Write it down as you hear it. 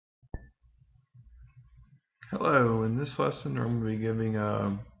Hello, in this lesson I'm going to be giving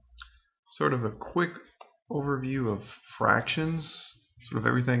sort of a quick overview of fractions, sort of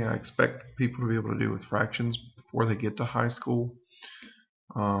everything I expect people to be able to do with fractions before they get to high school.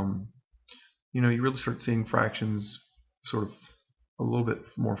 Um, you really start seeing fractions sort of a little bit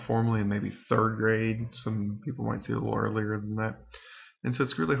more formally in maybe third grade. Some people might see it a little earlier than that. And so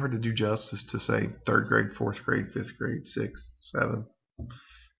it's really hard to do justice to say third grade, fourth grade, fifth grade, sixth, seventh,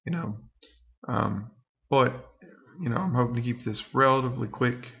 you know. Um, but I'm hoping to keep this relatively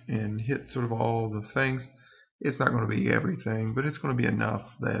quick and hit sort of all the things. It's not going to be everything, but it's going to be enough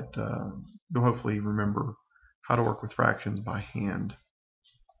that you'll hopefully remember how to work with fractions by hand.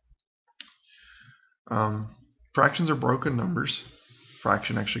 Fractions are broken numbers.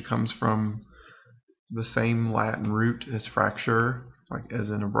 Fraction actually comes from the same Latin root as fracture, like as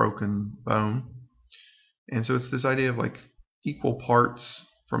in a broken bone. And so it's this idea of like equal parts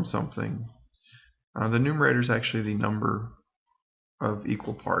from something. The numerator is actually the number of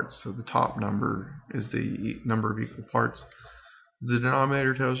equal parts. So the top number is the number of equal parts. The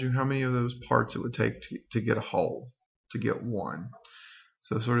denominator tells you how many of those parts it would take to get a whole, to get one.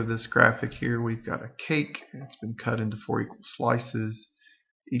 So sort of this graphic here, we've got a cake. It's been cut into 4 equal slices.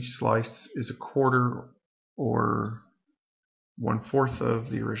 Each slice is a quarter or 1/4 of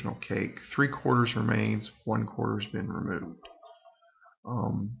the original cake. 3/4 remains, 1/4 has been removed.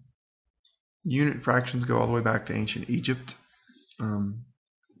 Unit fractions go all the way back to ancient Egypt.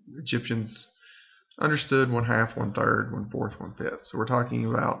 Egyptians understood 1/2, 1/3, 1/4, 1/5. So we're talking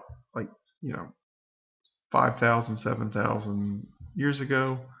about 5,000, 7,000 years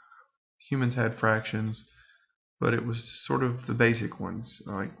ago. Humans had fractions, but it was sort of the basic ones.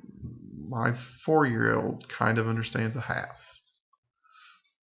 Like my 4-year-old kind of understands a half.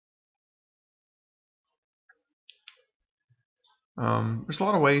 There's a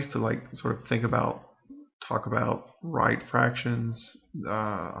lot of ways to sort of talk about right fractions.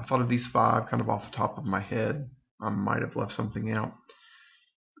 I thought of these 5 kind of off the top of my head. I might have left something out.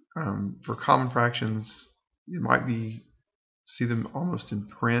 For common fractions, you might see them almost in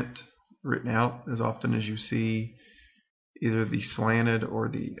print, written out as often as you see either the slanted or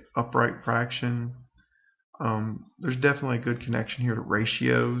the upright fraction. There's definitely a good connection here to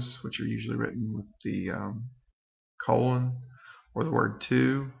ratios, which are usually written with the colon or the word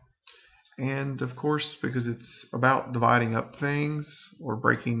to. And of course, because it's about dividing up things or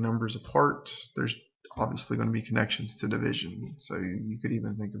breaking numbers apart, there's obviously going to be connections to division. So you could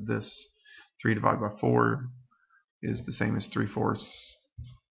even think of this: 3 divided by 4 is the same as 3/4.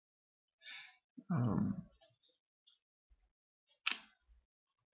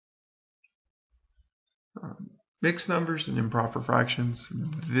 Mixed numbers and improper fractions.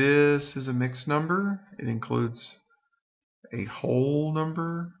 This is a mixed number. It includes a whole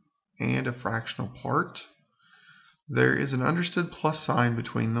number and a fractional part. There is an understood plus sign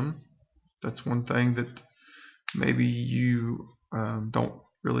between them. That's one thing that maybe you don't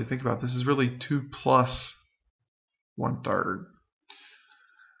really think about. This is really 2 plus 1/3.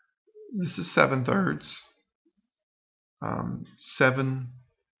 This is 7/3. 7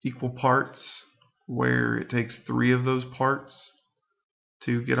 equal parts, where it takes 3 of those parts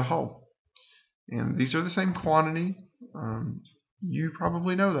to get a whole. And these are the same quantity. You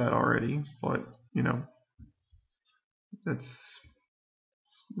probably know that already, but that's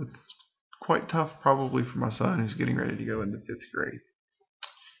quite tough probably for my son who's getting ready to go into 5th grade.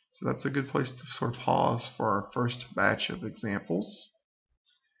 So that's a good place to sort of pause for our first batch of examples.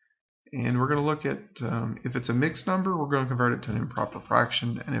 And we're going to look at, if it's a mixed number, we're going to convert it to an improper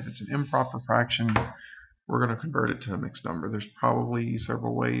fraction. And if it's an improper fraction, we're going to convert it to a mixed number. There's probably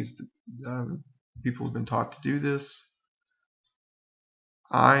several ways that people have been taught to do this.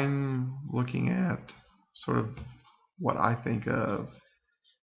 I'm looking at sort of what I think of,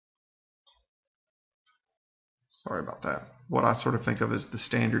 what I sort of think of as the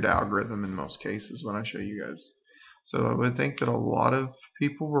standard algorithm in most cases when I show you guys. So I would think that a lot of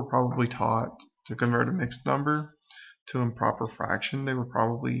people were probably taught to convert a mixed number to improper fraction. They were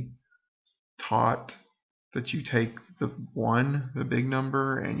probably taught that you take the 1, the big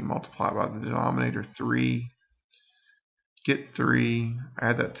number, and you multiply by the denominator 3, get 3,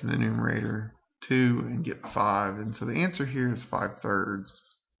 add that to the numerator 2, and get 5. And so the answer here is 5/3.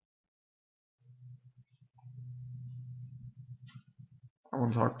 I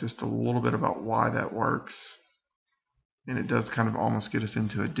want to talk just a little bit about why that works. And it does kind of almost get us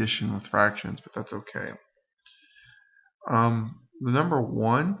into addition with fractions, but that's okay. The number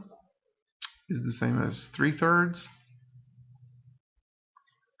 1 is the same as 3/3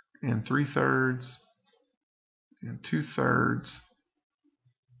 and 3/3 and 2/3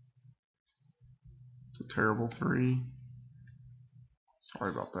 It's a terrible 3.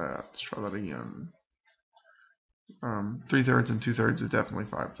 Sorry about that. Let's try that again. 3/3 and 2/3 is definitely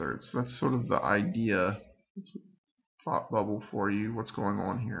 5/3. So that's sort of the idea. It's a thought bubble for you. What's going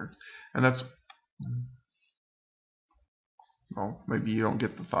on here? And that's, well, maybe you don't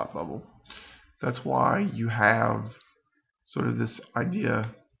get the thought bubble. That's why you have sort of this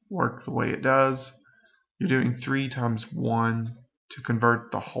idea work the way it does. You're doing 3 times 1 to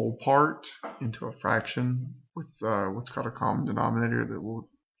convert the whole part into a fraction with what's called a common denominator that will,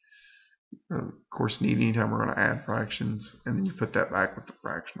 of course, need anytime we're going to add fractions, and then you put that back with the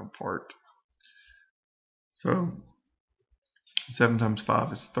fractional part. So 7 times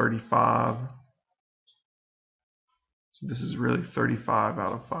 5 is 35. So this is really 35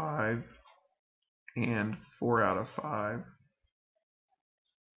 out of 5 and 4 out of 5.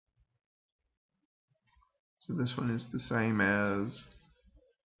 So this one is the same as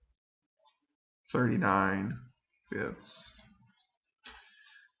 39/5.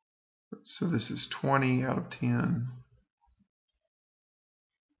 So this is 20 out of 10.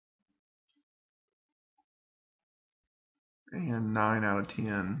 And 9 out of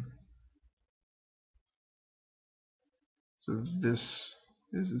 10. So this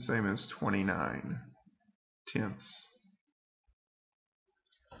is the same as 29/10.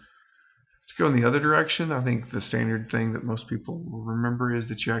 To go in the other direction, I think the standard thing that most people will remember is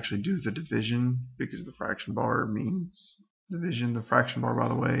that you actually do the division, because the fraction bar means division. The fraction bar, by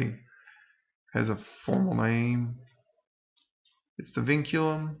the way, has a formal name. It's the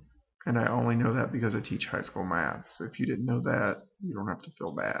vinculum, and I only know that because I teach high school math. So if you didn't know that, you don't have to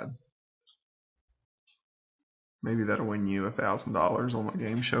feel bad. Maybe that'll win you $1,000 on my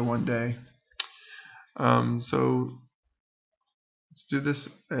game show one day. So let's do this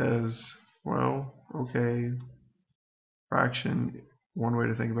as, well, okay, fraction, one way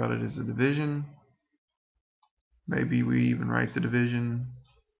to think about it is the division. Maybe we even write the division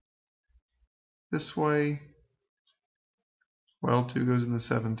this way. Well, 2 goes in the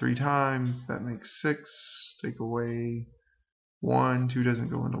 7 3 times. That makes 6. Take away 1. 2 doesn't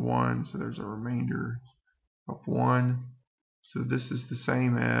go into 1, so there's a remainder of 1. So this is the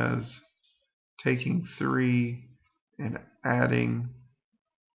same as taking 3 and adding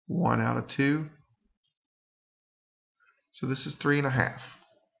 1 out of 2. So this is 3.5.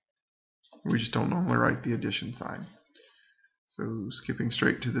 We just don't normally write the addition sign. So skipping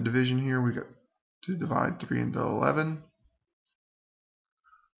straight to the division here, we got to divide 3 into 11.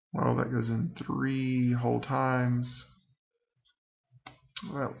 Well, that goes in 3 whole times.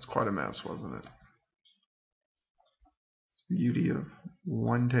 Well, that was quite a mess, wasn't it? It's the beauty of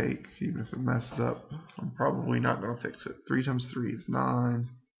one take. Even if it messes up, I'm probably not going to fix it. 3 times 3 is 9.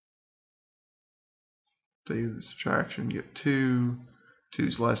 Do the subtraction, get 2. 2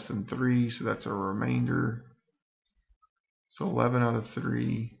 is less than 3, so that's a remainder. So 11 out of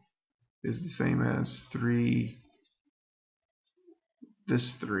 3 is the same as 3.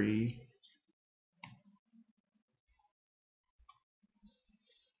 This 3.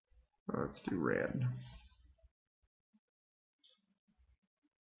 Let's do red.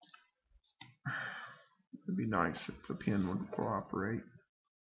 It'd be nice if the pen would cooperate.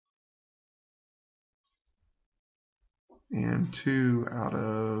 And 2 out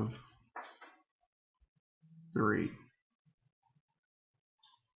of 3.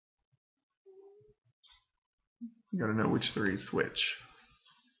 You gotta know which 3 is which.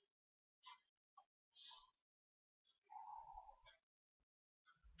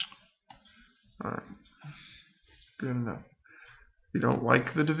 Alright, good enough. If you don't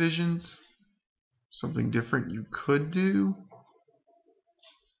like the divisions, something different you could do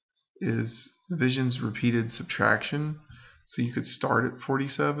is divisions repeated subtraction. So you could start at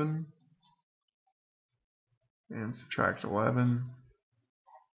 47 and subtract 11.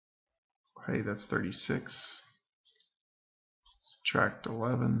 Hey, that's 36. Subtract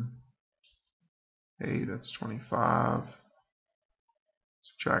 11. Hey, that's 25.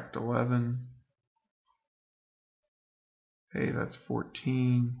 Subtract 11. Hey, that's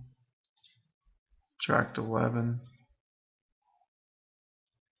 14. Subtract 11.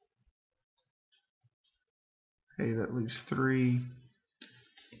 Hey, that leaves 3.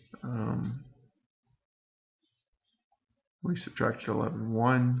 We subtracted 11.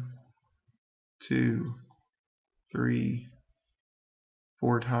 1, 2, 3,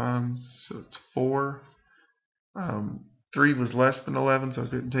 4 times, so it's 4. 3 was less than 11, so I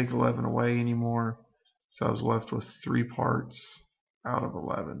couldn't take 11 away anymore. So I was left with 3 parts out of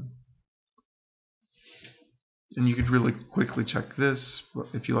 11. And you could really quickly check this.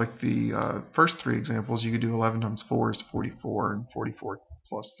 If you like the first 3 examples, you could do 11 times 4 is 44, and 44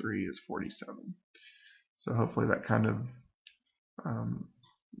 plus 3 is 47. So hopefully that kind of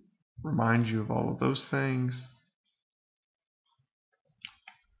reminds you of all of those things.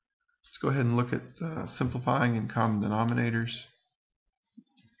 Let's go ahead and look at simplifying in common denominators.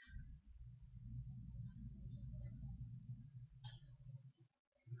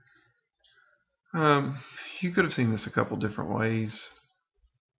 You could have seen this a couple different ways.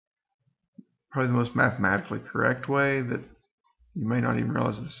 Probably the most mathematically correct way that you may not even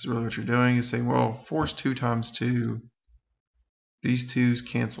realize this is really what you're doing is saying, well, 4 is 2 times 2. These 2's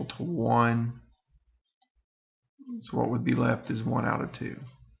cancel to 1. So what would be left is 1 out of 2.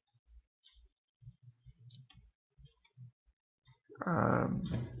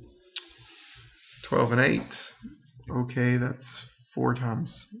 12 and 8. Okay, that's 4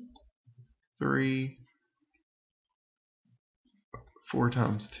 times 3. 4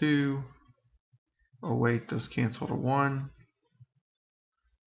 times 2. Oh wait, those cancel to 1.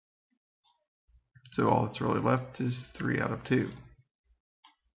 So all that's really left is 3 out of 2.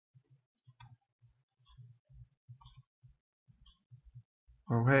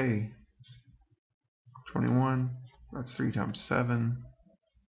 Oh hey, 21. That's 3 times 7.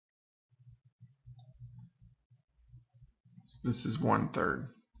 This is 1/3.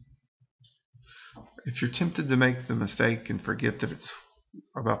 If you're tempted to make the mistake and forget that it's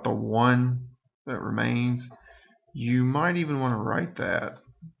about the 1 that remains, you might even want to write that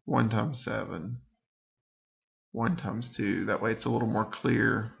 1 times 7, 1 times 2. That way it's a little more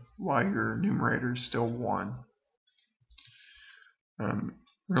clear why your numerator is still 1. We're going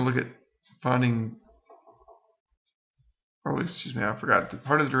to look at finding, oh excuse me, I forgot.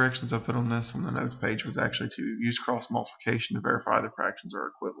 Part of the directions I put on this on the notes page was actually to use cross multiplication to verify the fractions are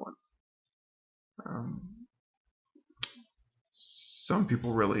equivalent. Some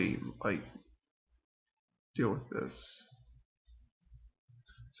people really deal with this.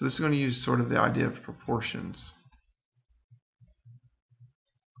 So this is going to use sort of the idea of proportions.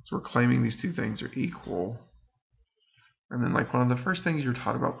 So we're claiming these two things are equal. And then one of the first things you're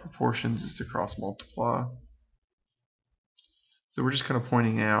taught about proportions is to cross multiply. So we're just kind of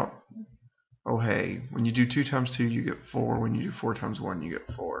pointing out, oh hey, when you do 2 times 2 you get 4. When you do 4 times 1 you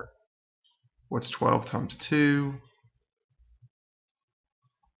get 4. What's 12 times 2?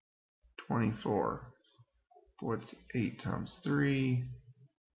 24. What's 8 times 3?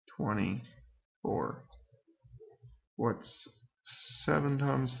 24. What's 7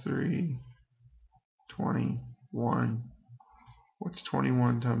 times 3? 21. What's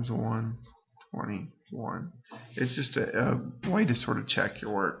 21 times 1? 21. It's just a way to sort of check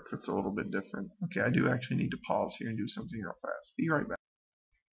your work that's a little bit different. Okay, I do actually need to pause here and do something real fast. Be right back.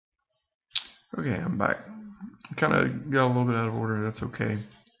 Okay, I'm back. I kind of got a little bit out of order. That's okay.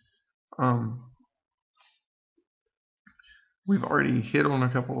 We've already hit on a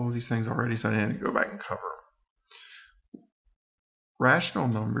couple of these things already, so I need to go back and cover them. Rational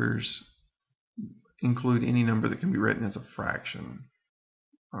numbers include any number that can be written as a fraction,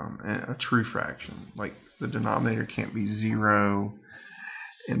 and a true fraction. Like the denominator can't be 0,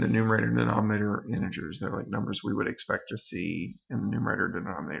 and the numerator and denominator are integers. They're like numbers we would expect to see in the numerator and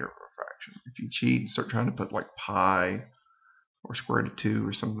denominator of a fraction. If you cheat and start trying to put like pi or square root of 2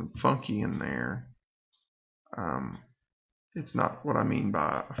 or something funky in there, it's not what I mean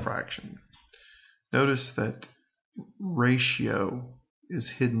by a fraction. Notice that ratio is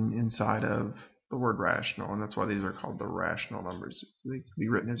hidden inside of the word rational, and that's why these are called the rational numbers. They can be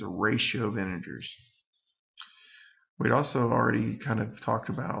written as a ratio of integers. We'd also already kind of talked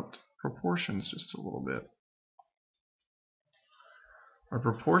about proportions just a little bit. A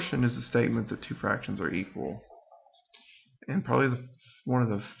proportion is a statement that two fractions are equal. And probably one of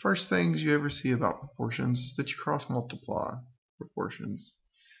the first things you ever see about proportions is that you cross multiply proportions.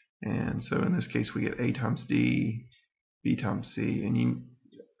 And so in this case we get A times D, B times C, and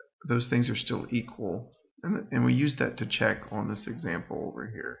those things are still equal. And we use that to check on this example over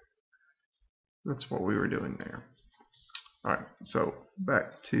here. That's what we were doing there. Alright, so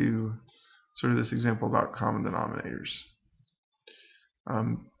back to sort of this example about common denominators.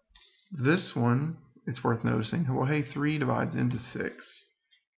 This one, it's worth noticing, well, hey, 3 divides into 6.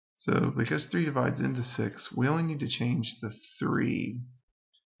 So because 3 divides into 6, we only need to change the 3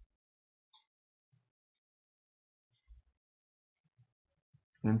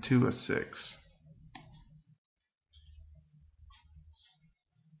 into a 6.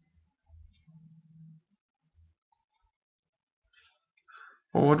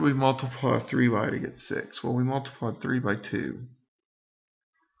 Well, what do we multiply 3 by to get 6? Well, we multiplied 3 by 2.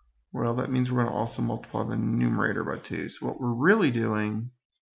 Well, that means we're going to also multiply the numerator by 2. So what we're really doing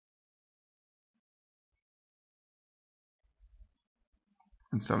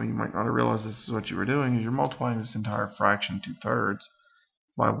and some of you might not have realized this is what you were doing, is you're multiplying this entire fraction 2/3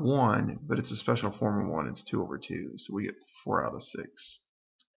 by 1, but it's a special form of 1. It's 2/2, so we get 4 out of 6.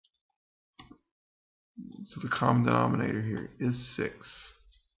 So the common denominator here is 6.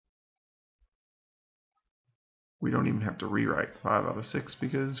 We don't even have to rewrite 5 out of 6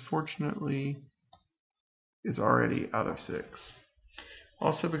 because, fortunately, it's already out of 6.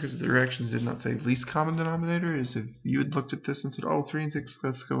 Also, because the directions did not say least common denominator, is if you had looked at this and said, oh, 3 and 6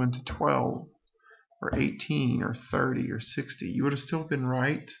 both go into 12, or 18, or 30, or 60, you would have still been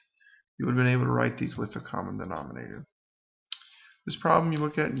right. You would have been able to write these with the common denominator. This problem you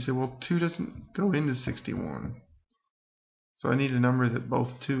look at and you say, well, 2 doesn't go into 61. So I need a number that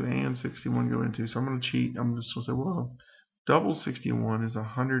both 2 and 61 go into. So I'm going to cheat. I'm just going to say, well, double 61 is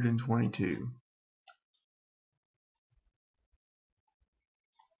 122.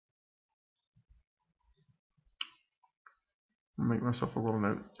 I'll make myself a little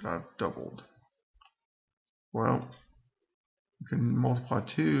note that I've doubled. Well, you can multiply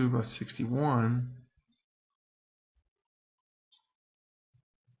 2 by 61,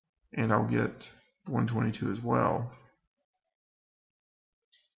 and I'll get 122 as well.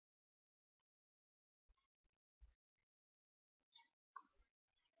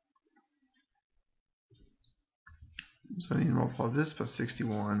 So I need to multiply this by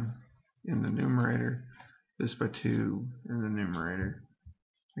 61 in the numerator, this by 2 in the numerator.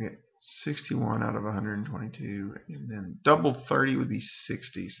 I get 61 out of 122, and then double 30 would be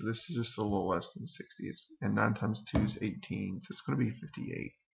 60, so this is just a little less than 60, and 9 times 2 is 18, so it's going to be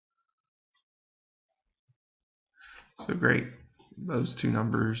 58. So great, those two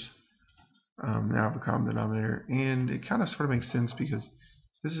numbers now have a common denominator, and it kind of sort of makes sense because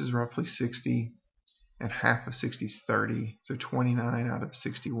this is roughly 60, and half of 60 is 30, so 29 out of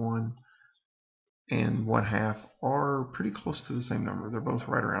 61 and 1/2 are pretty close to the same number. They're both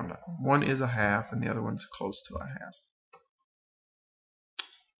right around that. One is a half and the other one's close to a half.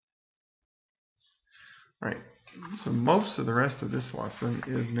 Alright, so most of the rest of this lesson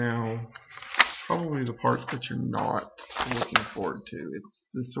is now probably the part that you're not looking forward to. It's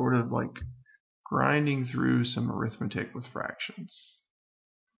this sort of like grinding through some arithmetic with fractions.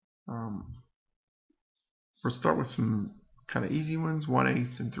 We'll start with some kind of easy ones,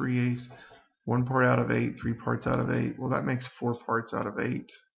 1/8 and 3/8. 1 part out of 8, 3 parts out of 8. Well, that makes 4 parts out of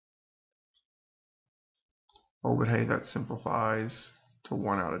 8. Oh, but hey, that simplifies to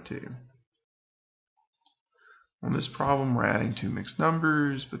 1 out of 2. On this problem, we're adding two mixed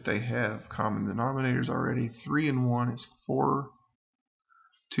numbers, but they have common denominators already. 3 and 1 is 4.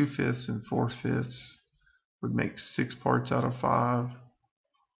 2/5 and 4/5 would make 6 parts out of 5.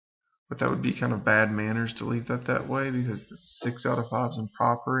 But that would be kind of bad manners to leave that way because the 6 out of 5 is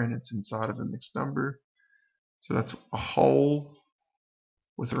improper and it's inside of a mixed number. So that's a whole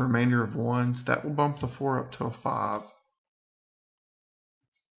with a remainder of 1s. That will bump the 4 up to a 5.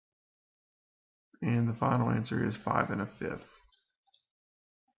 And the final answer is 5 1/5.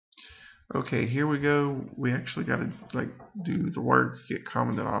 Okay, here we go. We actually got to do the work, get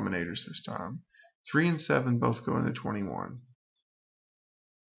common denominators this time. 3 and 7 both go into 21.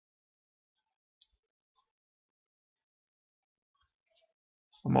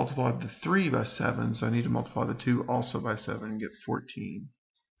 I multiplied the 3 by 7, so I need to multiply the 2 also by 7 and get 14.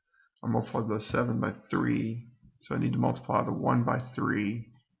 I multiplied the 7 by 3, so I need to multiply the 1 by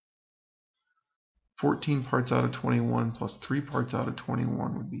 3. 14 parts out of 21 plus 3 parts out of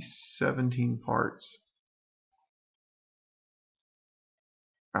 21 would be 17 parts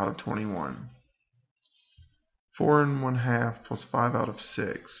out of 21. 4 and 1/2 plus 5 out of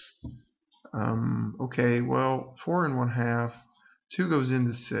 6. Okay, well, 4 and 1/2, 2 goes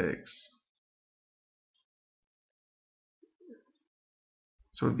into 6.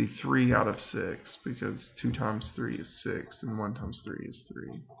 So it would be 3 out of 6 because 2 times 3 is 6 and 1 times 3 is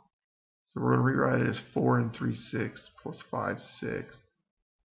 3. So we're going to rewrite it as 4 and 3/6 plus 5/6,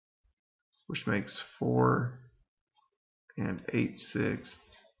 which makes 4 and 8/6.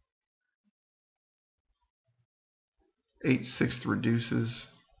 8/6 reduces.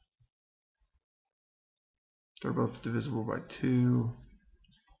 They're both divisible by 2.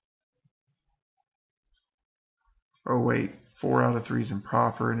 Oh wait, 4 out of 3 is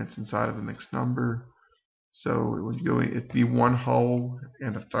improper and it's inside of a mixed number. So it'd be 1 whole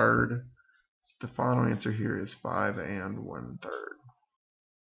and 1/3. So the final answer here is 5 and 1/3.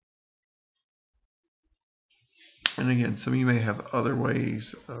 And again, some of you may have other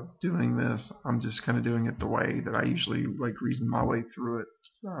ways of doing this. I'm just kind of doing it the way that I usually reason my way through it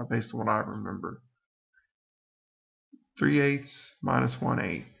based on what I remember. 3/8 minus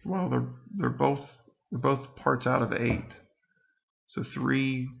 1/8. Well, they're both parts out of 8. So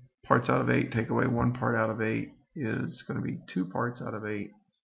 3 parts out of 8, take away 1 part out of 8 is going to be 2 parts out of 8.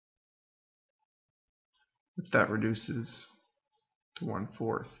 If that reduces to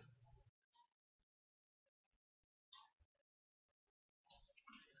 1/4.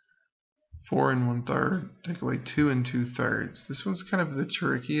 4 1/3, take away 2 2/3. This one's kind of the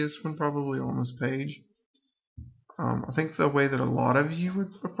trickiest one probably on this page. I think the way that a lot of you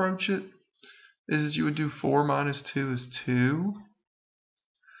would approach it is you would do 4 minus 2 is 2,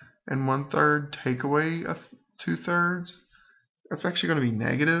 and 1/3 take away 2/3. That's actually going to be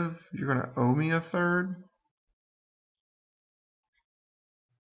negative. You're going to owe me 1/3.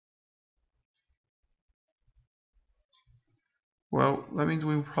 Well, that means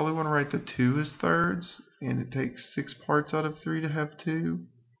we probably want to write the 2 as thirds, and it takes 6 parts out of 3 to have 2.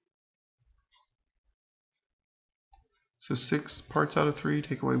 So 6 parts out of 3,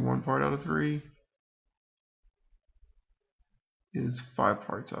 take away 1 part out of 3, is 5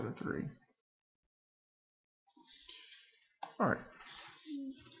 parts out of 3. Alright.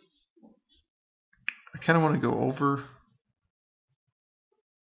 I kind of want to go over,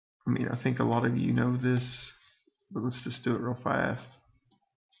 I think a lot of you know this, but let's just do it real fast.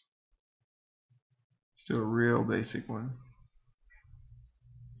 Let's do a real basic one.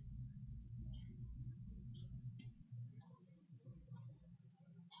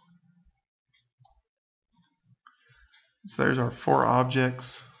 So there's our 4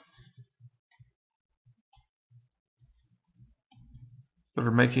 objects that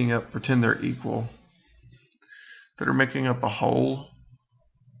are making up, pretend they're equal, that are making up a whole.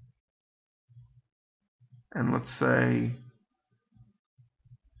 And let's say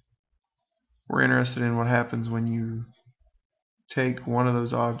we're interested in what happens when you take one of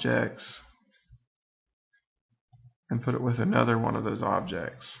those objects and put it with another one of those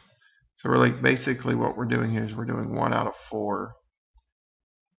objects. So we're basically what we're doing here is we're doing 1 out of 4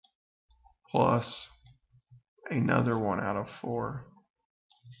 plus another 1 out of 4.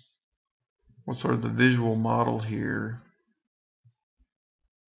 Well, sort of the visual model here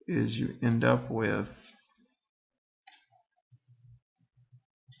is you end up with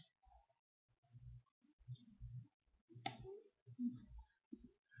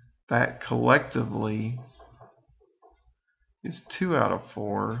that collectively is 2 out of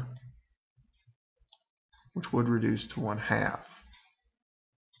 4, which would reduce to 1/2.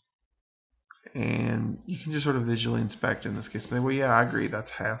 And you can just sort of visually inspect in this case and say, well, yeah, I agree,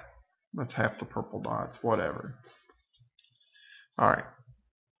 that's half the purple dots, whatever. Alright.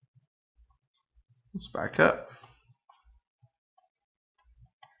 Let's back up.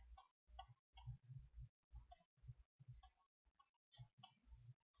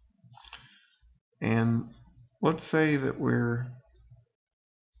 And let's say that we're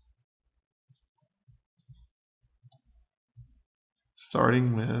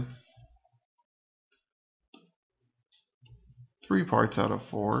starting with 3 parts out of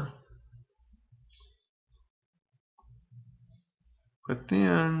 4. But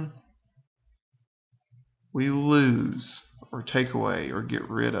then we lose or take away or get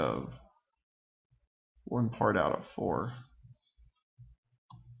rid of 1 part out of 4.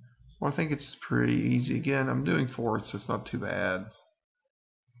 Well, I think it's pretty easy. Again, I'm doing fourths, so it's not too bad.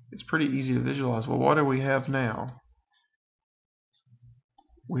 It's pretty easy to visualize. Well, what do we have now?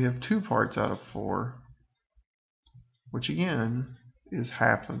 We have 2 parts out of 4, which again is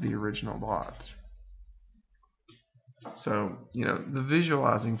half of the original dots. So, the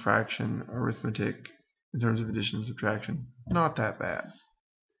visualizing fraction arithmetic in terms of addition and subtraction, not that bad.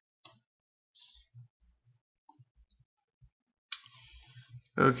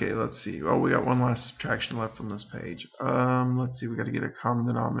 Okay, let's see. Oh, we got one last subtraction left on this page. Let's see, we got to get a common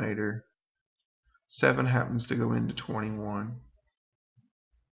denominator. 7 happens to go into 21.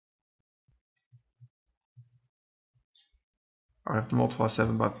 I have to multiply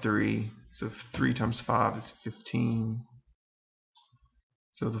 7 by 3. So 3 times 5 is 15.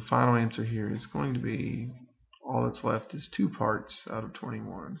 So the final answer here is going to be, all that's left is 2 parts out of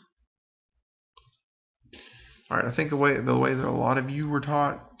 21. Alright, I think the way that a lot of you were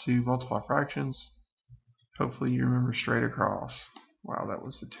taught to multiply fractions, hopefully you remember straight across. Wow, that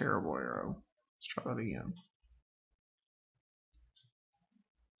was a terrible arrow. Let's try that again.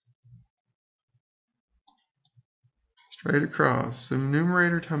 Straight across. So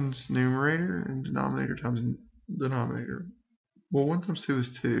numerator times numerator and denominator times denominator. Well, 1 times 2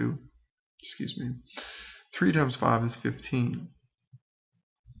 is 2. Excuse me. 3 times 5 is 15.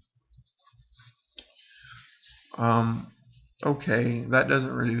 Okay, that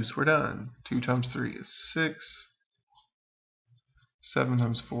doesn't reduce. We're done. 2 times 3 is 6. 7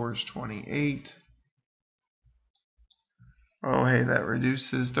 times 4 is 28. Oh, hey, that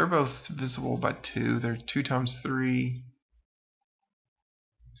reduces. They're both divisible by 2. They're 2 times 3.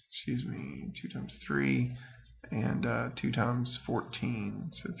 Excuse me, 2 times 3 and 2 times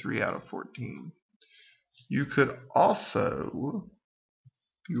 14. So 3 out of 14. You could also,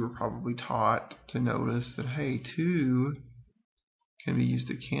 you were probably taught to notice that, hey, 2 can be used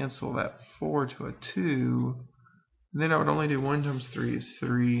to cancel that 4 to a 2. And then I would only do 1 times 3 is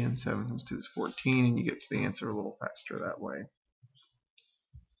 3, and 7 times 2 is 14, and you get to the answer a little faster that way.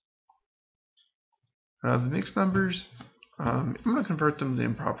 The mixed numbers, I'm going to convert them to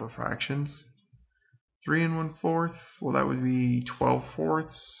improper fractions. 3 and 1/4, well, that would be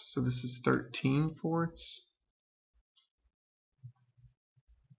 12/4, so this is 13/4.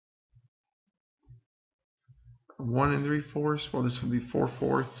 1 and 3/4, well, this would be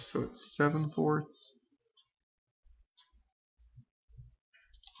 4/4, so it's 7/4.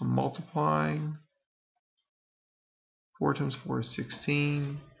 I'm multiplying. 4 times 4 is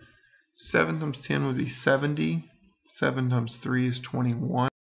 16. 7 times 10 would be 70. 7 times 3 is 21.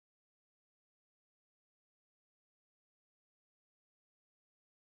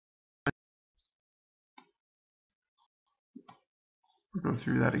 We'll go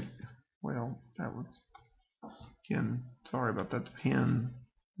through that again. Well, that was, again, sorry about that. The pen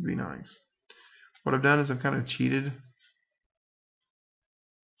would be nice. What I've done is I've kind of cheated.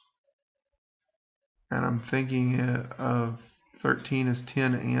 And I'm thinking of 13 as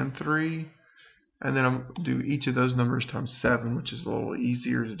 10 and 3. And then I'm do each of those numbers times 7, which is a little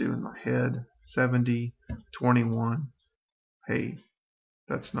easier to do in my head. 70, 21. Hey,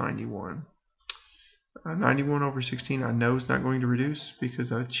 that's 91. 91 over 16 I know is not going to reduce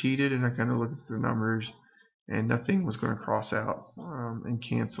because I cheated and I kind of looked at the numbers and nothing was going to cross out and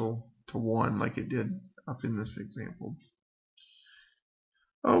cancel to 1 like it did up in this example.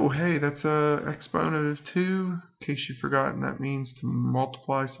 Oh, hey, that's a exponent of 2. In case you've forgotten, that means to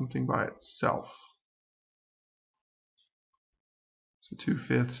multiply something by itself. So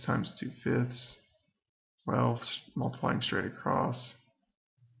 2/5 times 2/5. Well, multiplying straight across,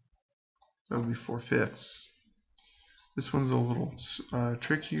 that would be 4/5. This one's a little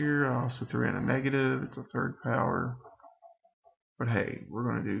trickier. I also threw in a negative. It's a third power. But hey, we're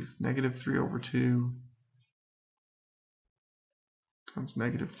going to do negative 3 over 2 times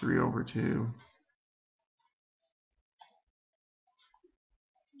negative 3 over 2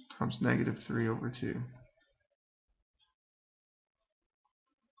 times negative 3 over 2.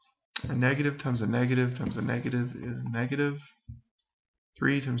 A negative times a negative times a negative is negative.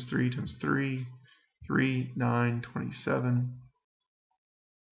 3 times 3 times 3. 3, 9, 27.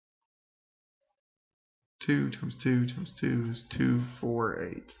 2 times 2 times 2 is 2, 4,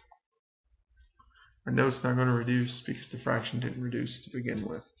 8. I know it's not going to reduce because the fraction didn't reduce to begin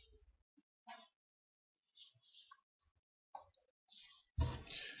with.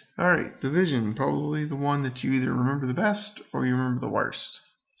 Alright, division, probably the one that you either remember the best or you remember the worst.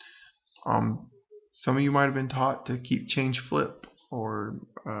 Some of you might have been taught to keep change flip or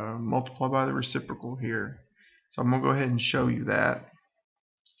multiply by the reciprocal here. So I'm going to go ahead and show you that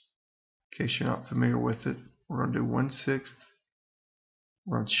in case you're not familiar with it. We're going to do 1/6.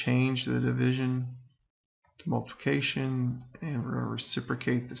 We're going to change the division to multiplication and we're going to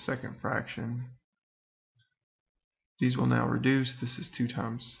reciprocate the second fraction. These will now reduce. This is 2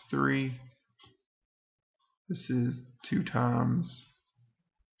 times 3. This is 2 times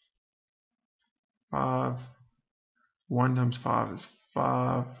 5. 1 times 5 is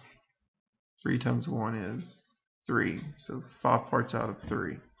 5. 3 times 1 is 3. So 5 parts out of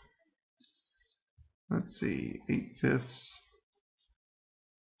 3. Let's see. 8/5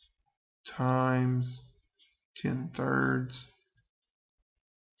 times 10/3.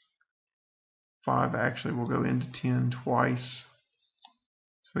 5 actually will go into 10 twice.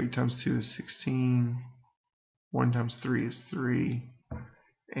 So 8 times 2 is 16. 1 times 3 is 3.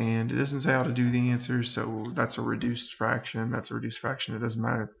 And it doesn't say how to do the answers, so that's a reduced fraction. That's a reduced fraction. It doesn't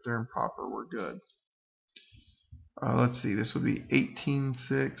matter if they're improper, we're good. Let's see, this would be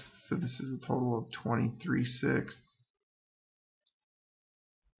 18/6, so this is a total of 23/6.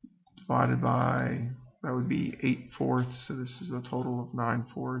 Divided by, that would be 8/4, so this is a total of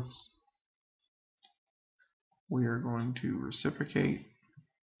 9/4. We are going to reciprocate.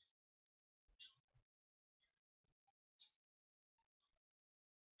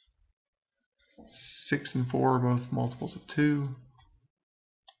 6 and 4 are both multiples of 2.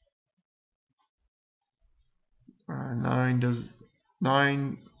 9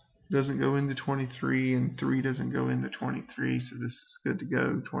 doesn't go into 23 and 3 doesn't go into 23, so this is good to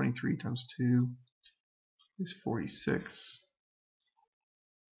go. 23 times 2 is 46.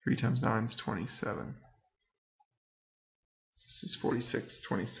 3 times 9 is 27. This is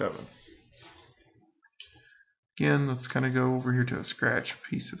 46/27. Again, let's kind of go over here to a scratch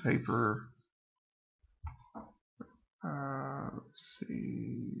piece of paper. Let's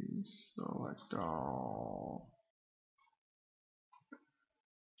see, select all,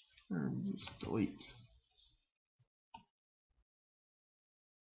 and just delete.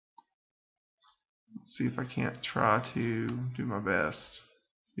 Let's see if I can't try to do my best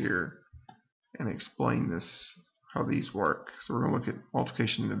here and explain this, how these work. So we're going to look at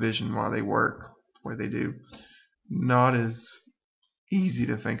multiplication and division, why they work the way they do. Not as easy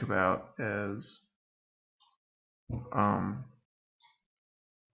to think about as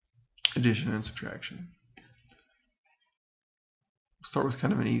addition and subtraction. We'll start with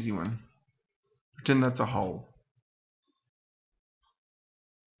kind of an easy one. Pretend that's a whole.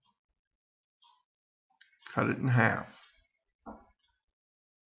 Cut it in half.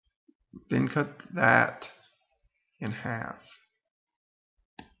 Then cut that in half.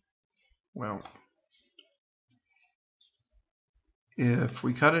 Well, if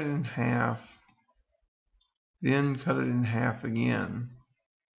we cut it in half, then cut it in half again,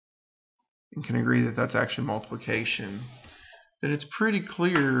 and can agree that that's actually multiplication, then it's pretty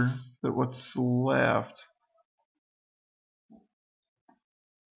clear that what's left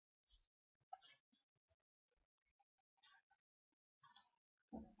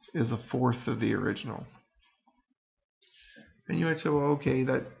is a fourth of the original. And you might say, well, okay,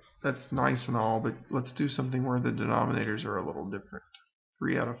 that's nice and all, but let's do something where the denominators are a little different.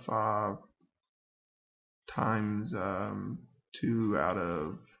 3 out of 5 times 2 out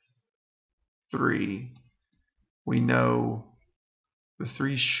of 3. We know the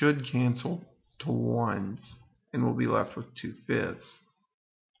 3 should cancel to 1s, and we'll be left with 2/5.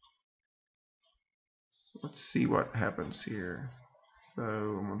 Let's see what happens here. So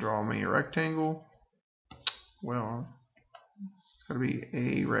I'm going to draw me a rectangle. Well, it's got to be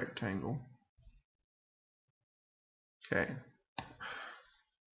a rectangle. Okay.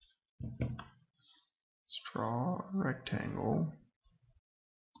 Let's draw a rectangle.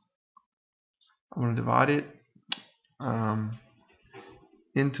 I'm going to divide it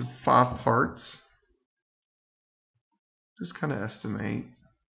into 5 parts. Just kind of estimate.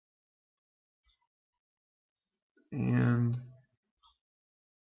 And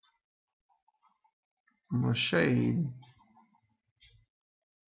I'm going to shade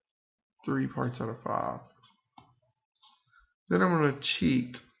 3 parts out of 5. Then I'm going to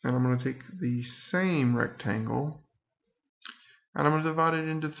cheat, and I'm going to take the same rectangle, and I'm going to divide it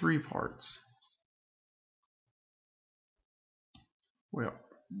into 3 parts. Well,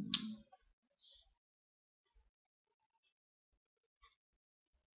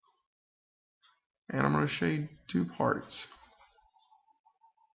 and I'm going to shade 2 parts.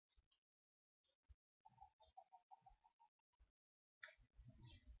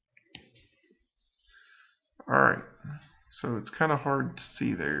 Alright, so it's kind of hard to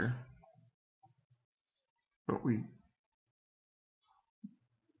see there, but we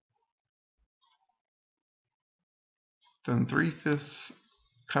done 3/5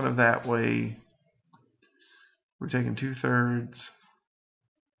 kind of that way. We're taking 2/3,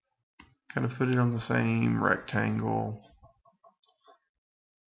 kind of put it on the same rectangle,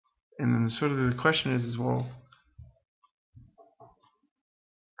 and then sort of the question is well,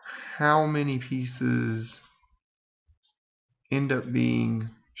 how many pieces end up being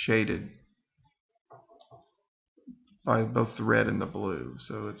shaded by both the red and the blue?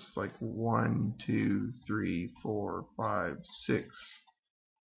 So it's like 1, 2, 3, 4, 5, 6.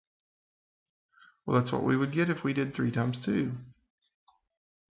 Well, that's what we would get if we did 3 times 2.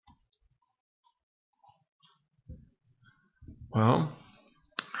 Well,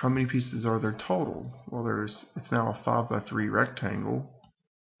 how many pieces are there total? Well, it's now a 5 by 3 rectangle.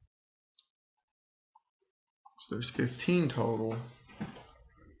 So there's 15 total.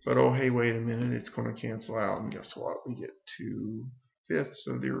 But oh, hey, wait a minute, it's going to cancel out, and guess what? We get 2/5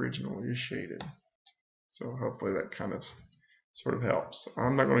 of the original is shaded. So hopefully that kind of sort of helps.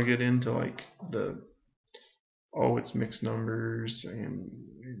 I'm not going to get into like it's mixed numbers and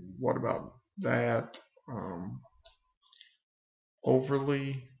what about that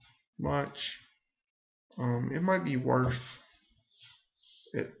overly much. It might be worth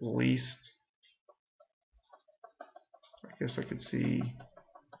at least, I guess I could see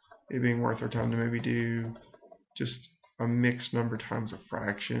it being worth our time to maybe do just a mixed number times a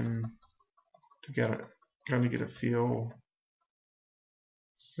fraction to kind of get a feel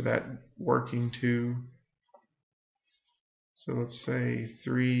for that working too. So let's say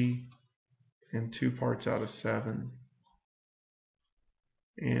 3 and 2 parts out of 7.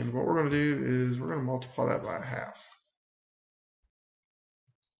 And what we're going to do is we're going to multiply that by 1/2.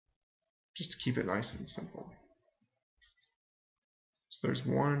 just to keep it nice and simple. So there's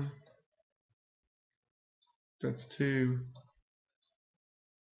 1, that's 2,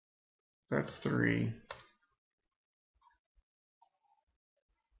 that's 3,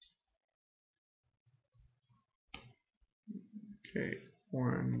 okay,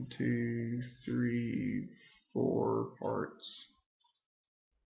 1, 2, 3, 4 parts,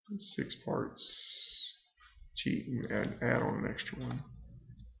 6 parts, cheat and add on an extra one.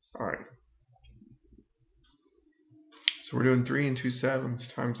 Alright, so we're doing 3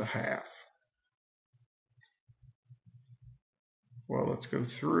 2/7 times a half. Well, let's go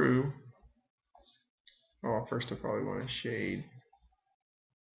through. Oh, first I probably want to shade.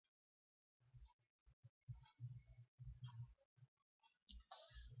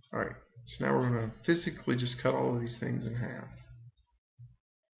 Alright, so now we're going to physically just cut all of these things in half.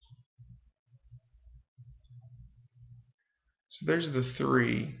 So there's the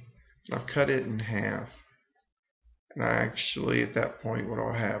 3, and I've cut it in half. And I actually, at that point, what do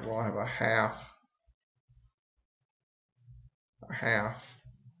I have? Well, I have a half,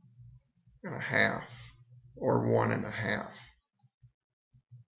 and a half, or 1 1/2.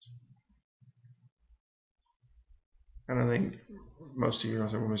 And I think most of you are going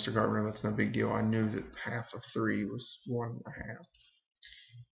to say, well, Mr. Gardner, that's no big deal. I knew that half of 3 was 1 1/2.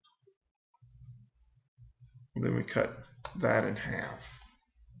 And then we cut that in half.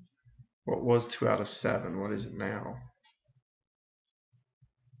 What was 2 out of 7? What is it now?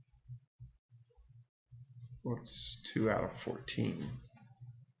 What's 2 out of 14?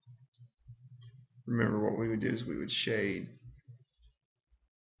 Remember, what we would do is we would shade.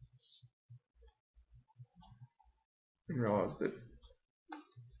 And realize that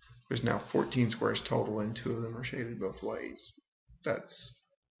there's now 14 squares total, and 2 of them are shaded both ways. That's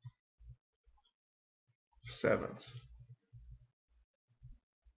 1/7.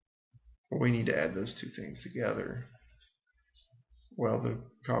 Well, we need to add those two things together. Well, the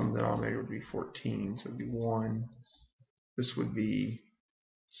common denominator would be 14, so it would be 1. This would be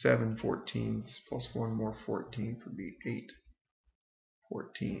 7/14 plus 1 more 14th would be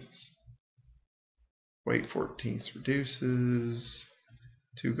 8/14. 8/14 reduces,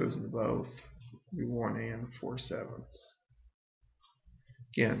 2 goes into both, it would be 1 and 4/7.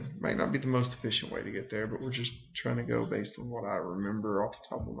 Again, might not be the most efficient way to get there, but we're just trying to go based on what I remember off the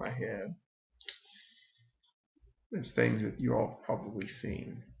top of my head. It's things that you all have probably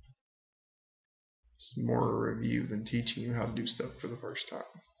seen. It's more a review than teaching you how to do stuff for the first time.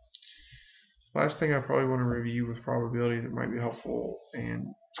 Last thing I probably want to review with probability that might be helpful, and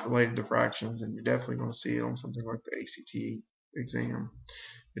it's related to fractions, and you're definitely going to see it on something like the ACT exam,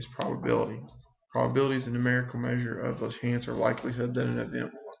 is probability. Probability is a numerical measure of the chance or likelihood that an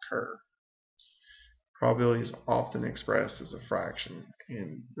event will occur. Probability is often expressed as a fraction,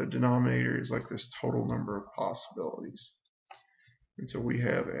 and the denominator is like this total number of possibilities. And so we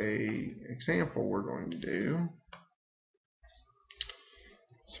have a example we're going to do.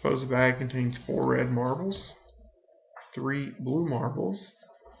 Suppose a bag contains 4 red marbles, 3 blue marbles,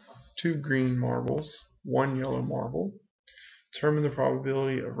 2 green marbles, 1 yellow marble. Determine the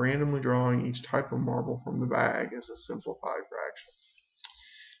probability of randomly drawing each type of marble from the bag as a simplified fraction.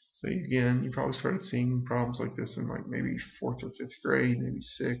 So again, you probably started seeing problems like this in like maybe 4th or 5th grade, maybe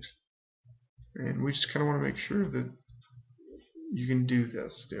 6th. And we just kind of want to make sure that you can do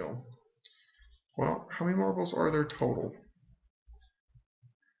this still. Well, how many marbles are there total?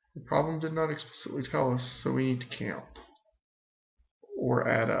 The problem did not explicitly tell us, so we need to count or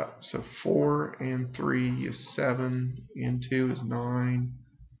add up. So 4 and 3 is 7, and 2 is 9,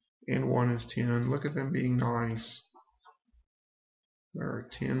 and 1 is 10. Look at them being nice. There are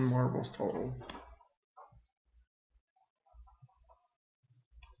 10 marbles total.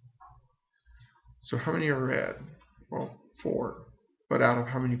 So how many are red? Well, 4. But out of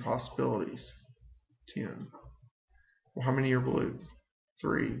how many possibilities? 10. Well, how many are blue?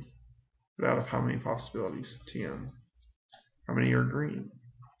 3. But out of how many possibilities? 10. How many are green?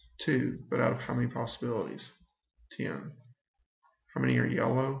 2. But out of how many possibilities? 10. How many are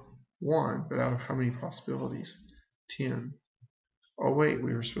yellow? 1. But out of how many possibilities? 10. Oh wait,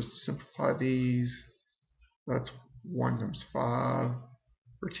 we were supposed to simplify these. That's 1 times 5,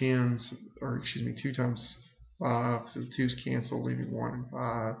 or 10s, or excuse me, 2 times 5, so 2's cancel, leaving 1 and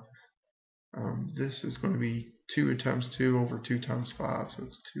 5. This is going to be 2 times 2 over 2 times 5, so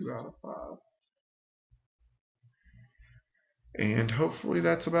it's 2 out of 5. And hopefully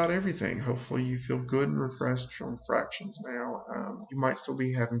that's about everything. Hopefully you feel good and refreshed from fractions now. You might still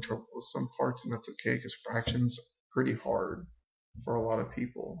be having trouble with some parts, and that's okay, because fractions are pretty hard for a lot of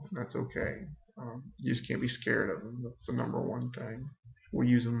people. That's okay. You just can't be scared of them. That's the #1 thing. We'll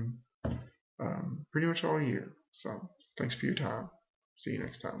use them pretty much all year. So thanks for your time. See you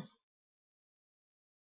next time.